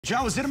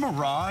John, was it a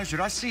mirage? Did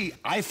I see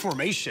I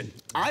formation?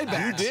 I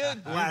backs You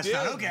did. last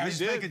night. Okay, I was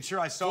just making sure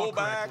I saw it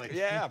Fullback, correctly.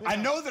 yeah. I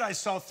know that I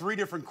saw 3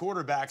 different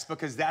quarterbacks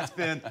because that's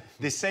been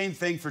the same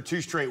thing for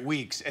 2 straight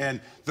weeks. And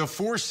the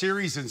 4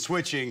 series and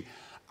switching,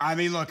 I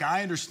mean, look,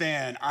 I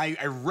understand. I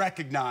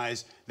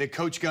recognize that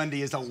Coach Gundy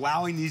is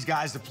allowing these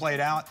guys to play it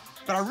out,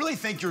 but I really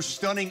think you're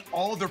stunning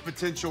all their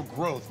potential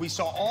growth. We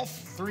saw all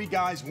 3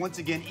 guys, once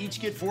again, each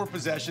get 4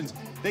 possessions.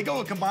 They go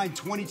a combined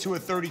 22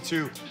 of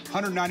 32,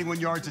 191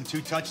 yards and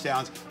 2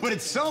 touchdowns. But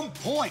at some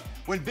point,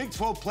 when Big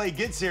 12 play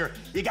gets here,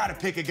 you got to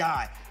pick a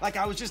guy. Like,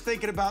 I was just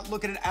thinking about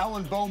looking at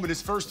Alan Bowman,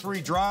 his first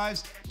 3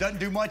 drives, doesn't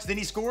do much, then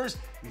he scores,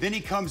 then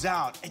he comes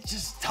out. It's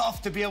just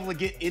tough to be able to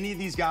get any of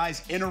these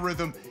guys in a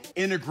rhythm,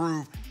 in a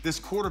groove. This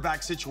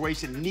quarterback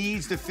situation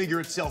needs to figure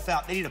itself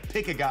out. They need to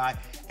pick a guy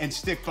and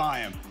stick by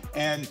him.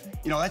 And,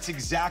 you know, that's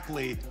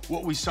exactly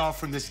what we saw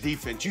from this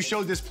defense. You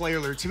showed this play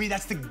earlier. To me,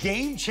 that's the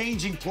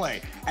game-changing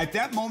play. At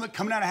that moment,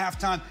 coming out of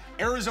halftime,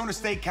 Arizona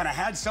State kind of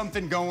had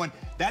something going.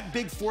 That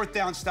big 4th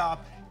down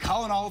stop,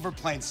 Colin Oliver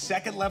playing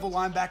 2nd-level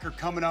linebacker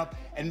coming up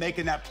and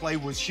making that play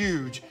was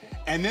huge.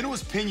 And then it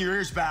was pin your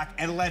ears back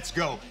and let's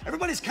go.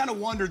 Everybody's kind of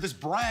wondered, this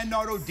Brian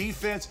Nardo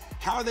defense,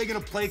 how are they going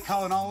to play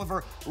Colin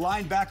Oliver,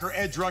 linebacker,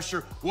 edge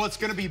rusher? Well, it's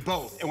going to be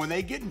both. And when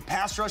they get in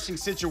pass rushing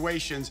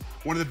situations,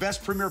 one of the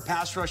best premier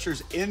pass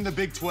rushers in the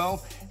Big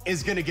 12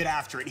 is going to get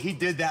after it. He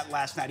did that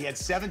last night. He had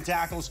 7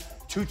 tackles,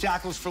 2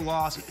 tackles for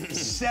loss,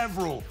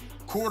 several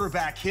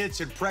quarterback hits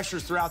and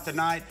pressures throughout the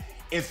night.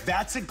 If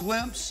that's a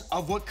glimpse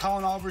of what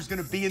Colin Oliver is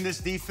going to be in this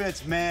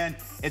defense, man,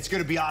 it's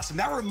going to be awesome.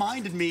 That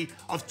reminded me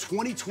of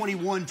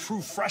 2021 true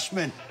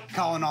freshman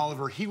Colin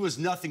Oliver. He was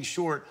nothing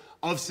short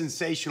of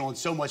sensational and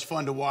so much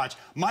fun to watch.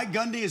 Mike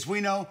Gundy, as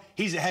we know,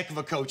 he's a heck of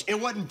a coach. It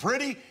wasn't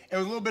pretty. It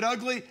was a little bit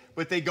ugly,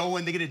 but they go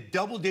in. They get a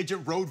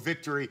double-digit road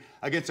victory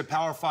against a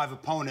Power 5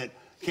 opponent.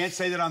 Can't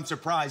say that I'm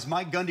surprised.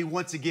 Mike Gundy,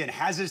 once again,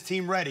 has his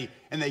team ready,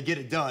 and they get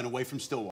it done away from Stillwater.